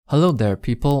Hello there,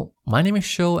 people. My name is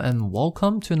Sho, and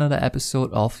welcome to another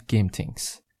episode of Game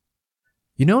Things.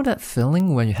 You know that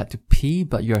feeling when you had to pee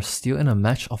but you're still in a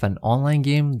match of an online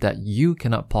game that you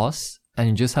cannot pause and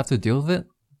you just have to deal with it?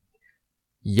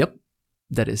 Yep,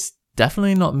 that is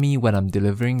definitely not me when I'm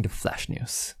delivering the flash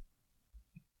news.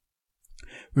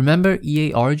 Remember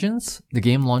EA Origins, the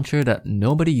game launcher that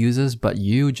nobody uses but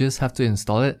you just have to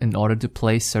install it in order to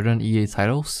play certain EA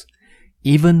titles?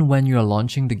 Even when you're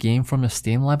launching the game from your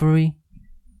Steam library?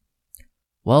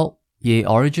 Well, EA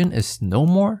Origin is no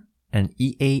more, and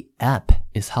EA App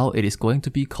is how it is going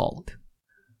to be called.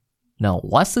 Now,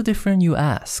 what's the difference, you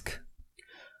ask?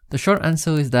 The short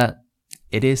answer is that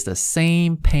it is the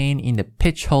same pain in the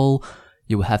pitch hole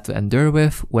you will have to endure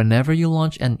with whenever you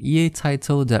launch an EA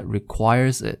title that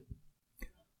requires it.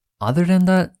 Other than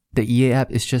that, the EA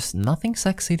App is just nothing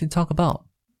sexy to talk about.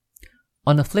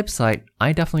 On the flip side,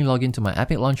 I definitely log into my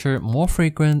Epic launcher more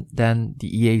frequent than the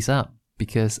EA's app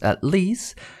because at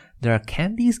least there are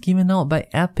candies given out by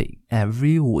Epic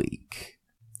every week.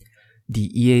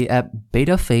 The EA app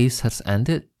beta phase has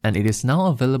ended and it is now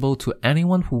available to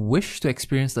anyone who wishes to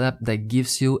experience the app that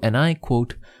gives you, and I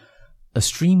quote, a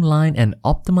streamlined and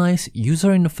optimized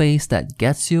user interface that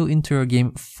gets you into your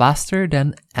game faster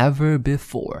than ever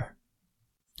before.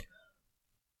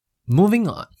 Moving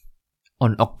on.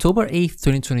 On October 8th,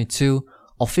 2022,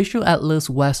 official Atlas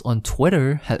West on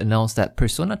Twitter had announced that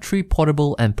Persona 3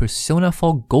 Portable and Persona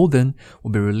 4 Golden will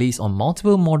be released on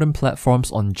multiple modern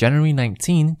platforms on January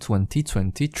 19,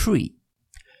 2023.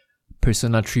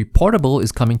 Persona 3 Portable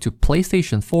is coming to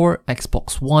PlayStation 4,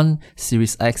 Xbox One,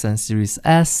 Series X and Series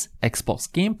S,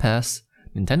 Xbox Game Pass,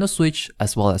 Nintendo Switch,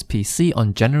 as well as PC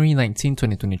on January 19,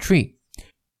 2023.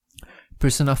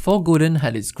 Persona 4 Golden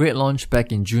had its great launch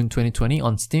back in June 2020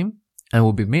 on Steam, and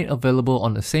will be made available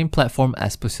on the same platform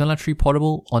as Persona 3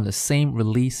 Portable on the same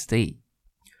release date.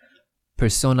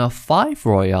 Persona 5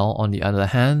 Royal, on the other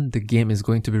hand, the game is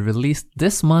going to be released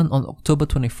this month on October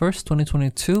 21st,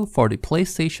 2022 for the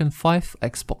PlayStation 5,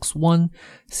 Xbox One,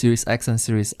 Series X and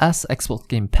Series S, Xbox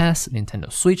Game Pass, Nintendo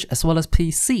Switch, as well as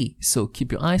PC, so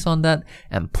keep your eyes on that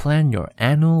and plan your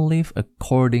annual leave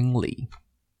accordingly.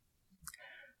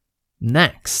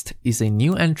 Next is a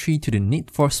new entry to the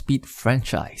Need for Speed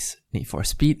franchise. Need for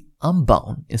Speed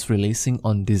Unbound is releasing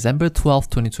on December 12,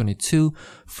 2022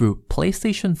 through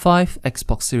PlayStation 5,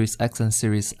 Xbox Series X and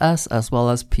Series S, as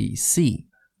well as PC.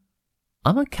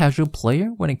 I'm a casual player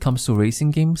when it comes to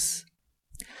racing games,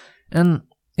 and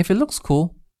if it looks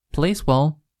cool, plays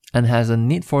well, and has a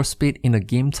Need for Speed in the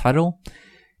game title,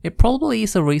 it probably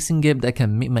is a racing game that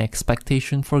can meet my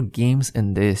expectation for games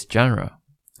in this genre.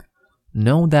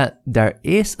 Know that there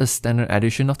is a standard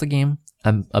edition of the game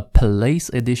and a Palace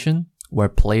edition where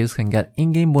players can get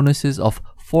in-game bonuses of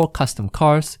 4 custom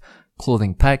cars,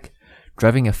 clothing pack,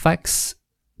 driving effects,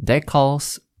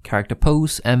 decals, character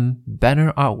pose, and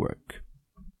banner artwork.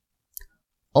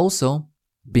 Also,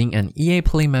 being an EA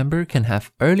Play member can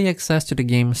have early access to the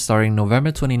game starting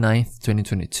November 29th,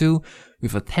 2022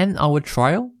 with a 10-hour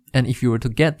trial, and if you were to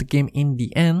get the game in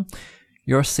the end,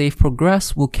 your save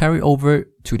progress will carry over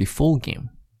to the full game.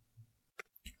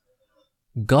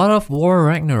 God of War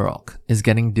Ragnarok is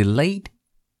getting delayed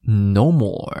no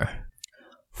more.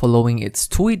 Following its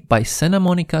tweet by Santa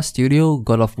Monica Studio,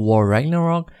 God of War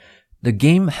Ragnarok, the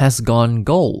game has gone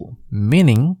gold,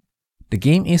 meaning the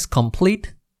game is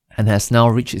complete and has now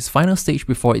reached its final stage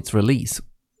before its release,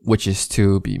 which is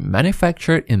to be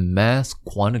manufactured in mass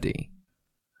quantity.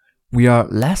 We are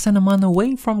less than a month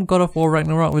away from God of War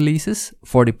Ragnarok releases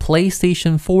for the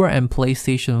PlayStation 4 and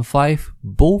PlayStation 5,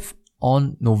 both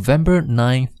on November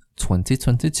 9th,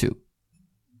 2022.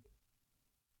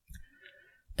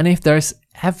 And if there's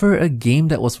ever a game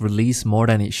that was released more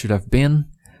than it should have been,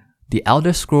 The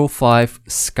Elder Scrolls V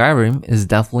Skyrim is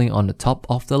definitely on the top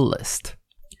of the list.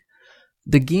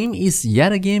 The game is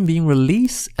yet again being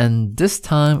released, and this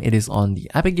time it is on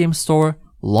the Epic Games Store,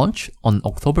 launch on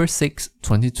October 6,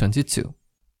 2022.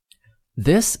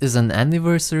 This is an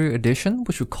anniversary edition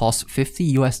which will cost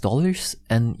 $50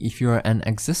 and if you are an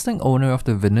existing owner of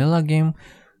the vanilla game,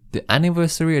 the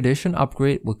anniversary edition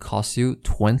upgrade will cost you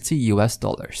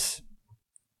 $20.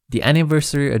 The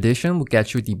anniversary edition will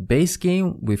get you the base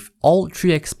game with all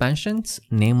 3 expansions,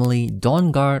 namely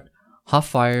Dawnguard,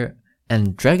 Halfwire,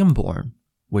 and Dragonborn,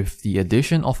 with the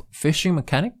addition of fishing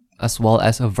mechanic, as well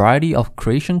as a variety of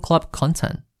Creation Club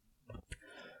content.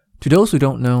 To those who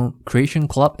don't know, Creation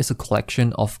Club is a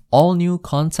collection of all new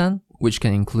content which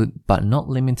can include but not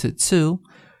limited to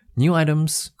new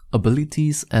items,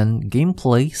 abilities, and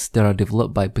gameplays that are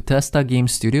developed by Bethesda Game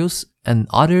Studios and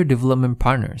other development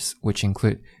partners which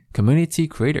include community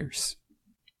creators.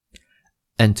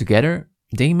 And together,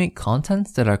 they make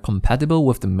contents that are compatible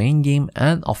with the main game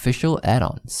and official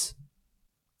add-ons.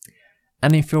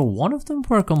 And if you're one of them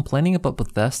who are complaining about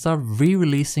Bethesda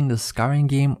re-releasing the Skyrim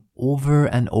game over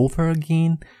and over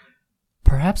again,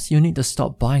 perhaps you need to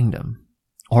stop buying them.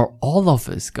 Or all of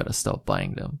us gotta stop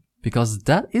buying them, because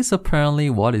that is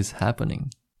apparently what is happening.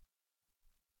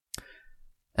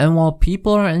 And while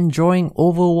people are enjoying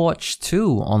Overwatch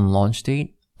 2 on launch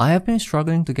date, I have been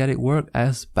struggling to get it work,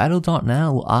 as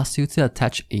Battle.net will ask you to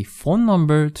attach a phone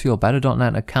number to your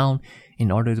Battle.net account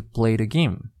in order to play the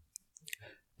game.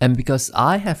 And because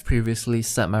I have previously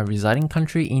set my residing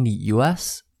country in the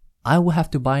US, I will have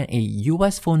to buy a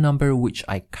US phone number which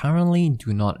I currently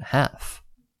do not have.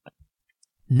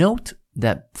 Note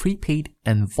that prepaid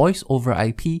and voice over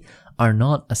IP are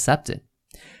not accepted,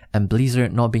 and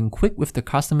Blizzard not being quick with the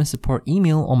customer support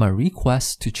email on my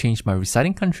request to change my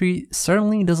residing country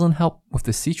certainly doesn't help with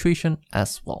the situation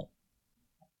as well.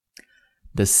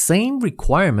 The same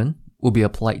requirement will be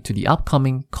applied to the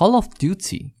upcoming Call of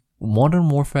Duty Modern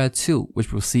Warfare 2,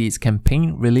 which will see its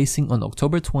campaign releasing on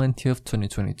October 20th,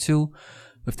 2022,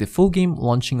 with the full game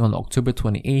launching on October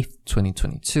 28th,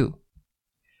 2022.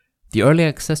 The early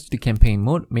access to the campaign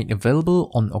mode made available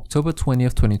on October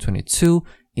 20th, 2022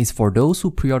 is for those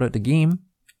who pre-ordered the game,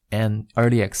 and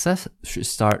early access should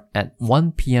start at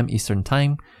 1 PM Eastern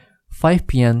Time, 5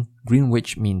 PM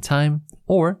Greenwich Mean Time,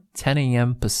 or 10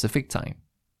 AM Pacific Time.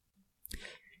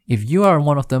 If you are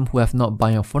one of them who have not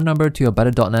bought your phone number to your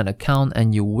Battle.net account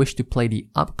and you wish to play the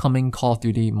upcoming Call of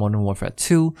Duty Modern Warfare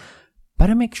 2,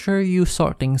 better make sure you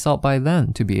sort things out by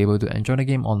then to be able to enjoy the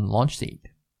game on launch date.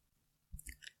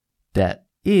 That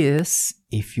is,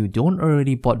 if you don't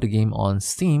already bought the game on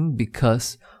Steam,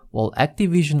 because while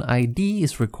Activision ID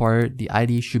is required, the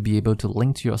ID should be able to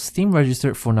link to your Steam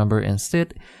registered phone number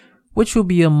instead, which will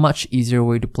be a much easier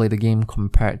way to play the game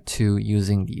compared to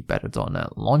using the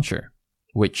Battle.net launcher,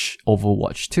 which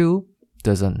Overwatch 2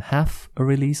 doesn't have a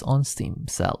release on Steam,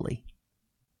 sadly.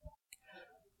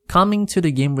 Coming to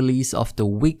the game release of the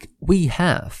week, we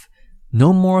have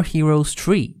No More Heroes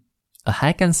 3, a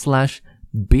hack and slash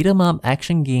beat-em-up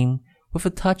action game with a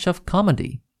touch of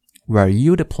comedy, where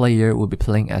you the player will be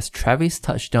playing as Travis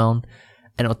Touchdown,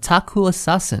 an otaku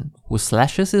assassin who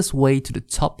slashes his way to the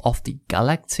top of the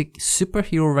galactic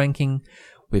superhero ranking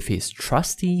with his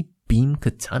trusty beam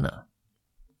katana.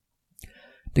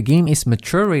 The game is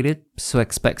mature rated, so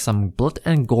expect some blood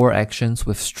and gore actions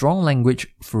with strong language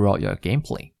throughout your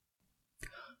gameplay.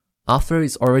 After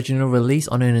its original release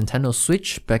on a Nintendo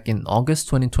Switch back in August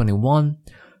 2021,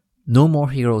 No More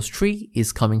Heroes 3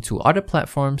 is coming to other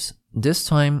platforms, this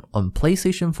time on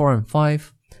PlayStation 4 and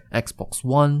 5, Xbox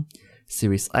One,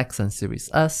 Series X and Series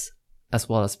S, as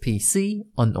well as PC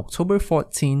on October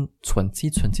 14,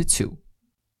 2022.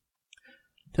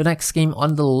 The next game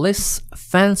on the list,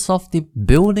 fans of the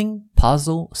building,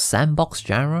 puzzle, sandbox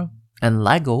genre, and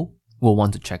LEGO will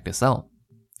want to check this out.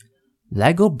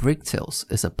 LEGO Brick Tales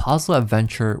is a puzzle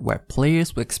adventure where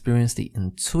players will experience the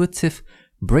intuitive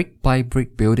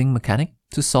brick-by-brick building mechanic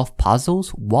to solve puzzles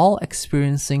while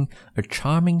experiencing a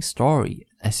charming story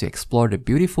as you explore the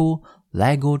beautiful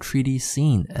LEGO 3D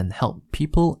scene and help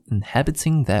people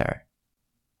inhabiting there.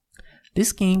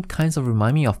 This game kind of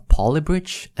reminds me of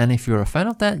Polybridge, and if you're a fan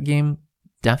of that game,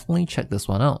 definitely check this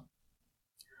one out.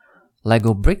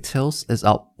 LEGO Brick Tales is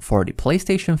out for the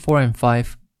PlayStation 4 and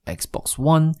 5, Xbox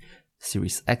One,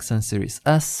 Series X and Series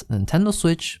S, Nintendo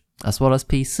Switch, as well as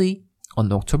PC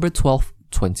on October 12,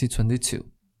 2022.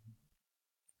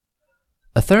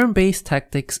 A turn-based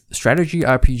tactics strategy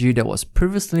RPG that was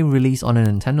previously released on a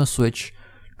Nintendo Switch,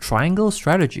 Triangle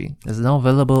Strategy, is now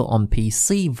available on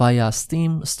PC via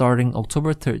Steam starting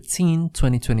October 13,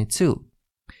 2022.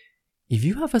 If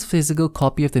you have a physical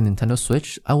copy of the Nintendo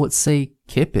Switch, I would say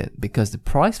keep it, because the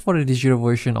price for the digital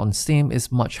version on Steam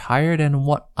is much higher than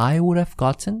what I would have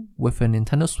gotten with a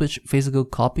Nintendo Switch physical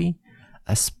copy,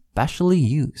 especially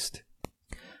used.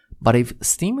 But if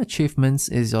Steam achievements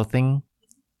is your thing,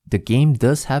 the game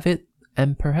does have it,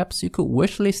 and perhaps you could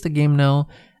wishlist the game now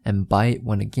and buy it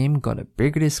when the game got a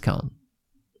bigger discount.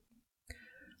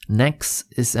 Next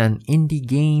is an indie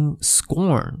game,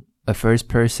 Scorn, a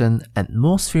first-person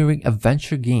atmospheric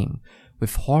adventure game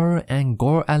with horror and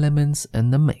gore elements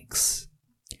in the mix.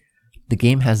 The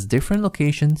game has different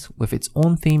locations with its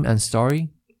own theme and story,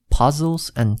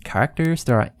 puzzles, and characters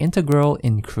that are integral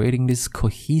in creating this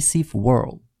cohesive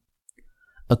world.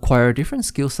 Acquire different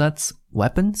skill sets,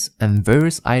 weapons, and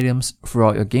various items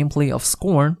throughout your gameplay of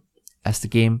Scorn, as the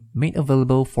game made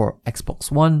available for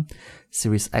Xbox One,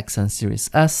 Series X and Series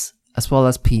S, as well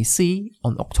as PC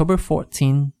on October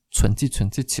 14,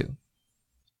 2022.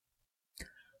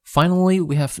 Finally,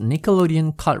 we have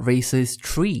Nickelodeon Kart Racers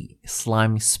 3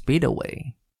 Slime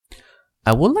Speedway.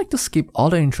 I would like to skip all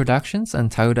the introductions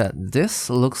and tell you that this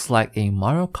looks like a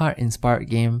Mario Kart inspired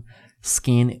game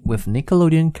skinned with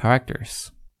Nickelodeon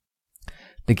characters.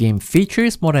 The game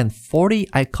features more than 40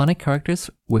 iconic characters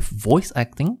with voice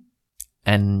acting,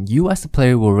 and you as the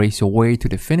player will race your way to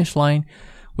the finish line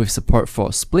with support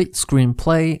for split screen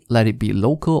play, let it be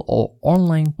local or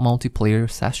online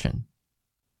multiplayer session.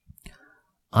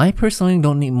 I personally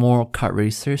don't need more kart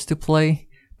racers to play,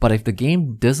 but if the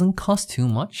game doesn't cost too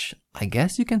much, I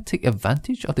guess you can take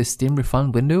advantage of the Steam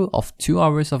refund window of 2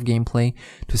 hours of gameplay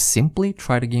to simply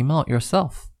try the game out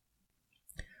yourself.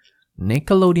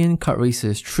 Nickelodeon Kart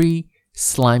Racers 3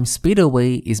 Slime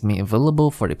Speedway is made available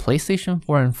for the PlayStation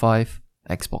 4 and 5,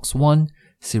 Xbox One,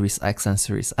 Series X and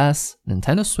Series S,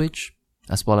 Nintendo Switch,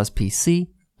 as well as PC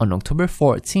on October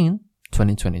 14,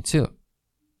 2022.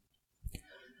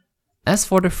 As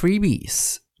for the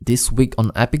freebies, this week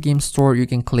on Epic Games Store you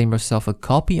can claim yourself a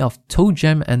copy of Toe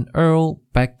Jam and Earl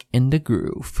Back in the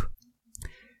Groove.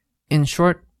 In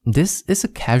short, this is a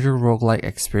casual roguelike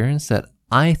experience that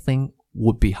I think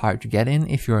would be hard to get in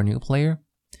if you're a new player.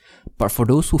 But for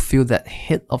those who feel that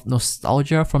hit of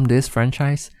nostalgia from this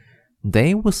franchise,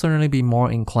 they will certainly be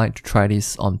more inclined to try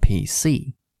this on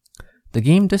PC. The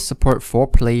game does support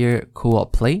 4-player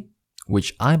co-op play,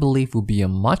 which I believe will be a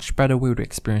much better way to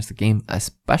experience the game,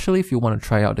 especially if you want to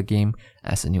try out the game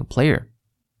as a new player.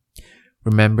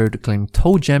 Remember to claim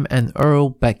Toe Jam and Earl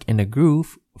Back in the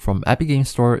Groove from Epic Games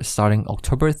Store starting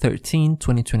October 13,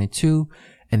 2022,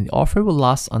 and the offer will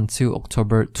last until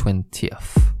October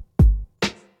 20th.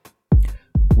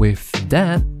 With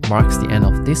that, marks the end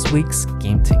of this week's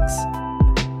Game Things.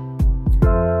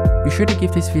 Be sure to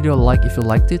give this video a like if you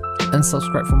liked it, and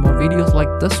subscribe for more videos like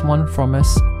this one from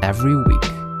us every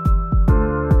week.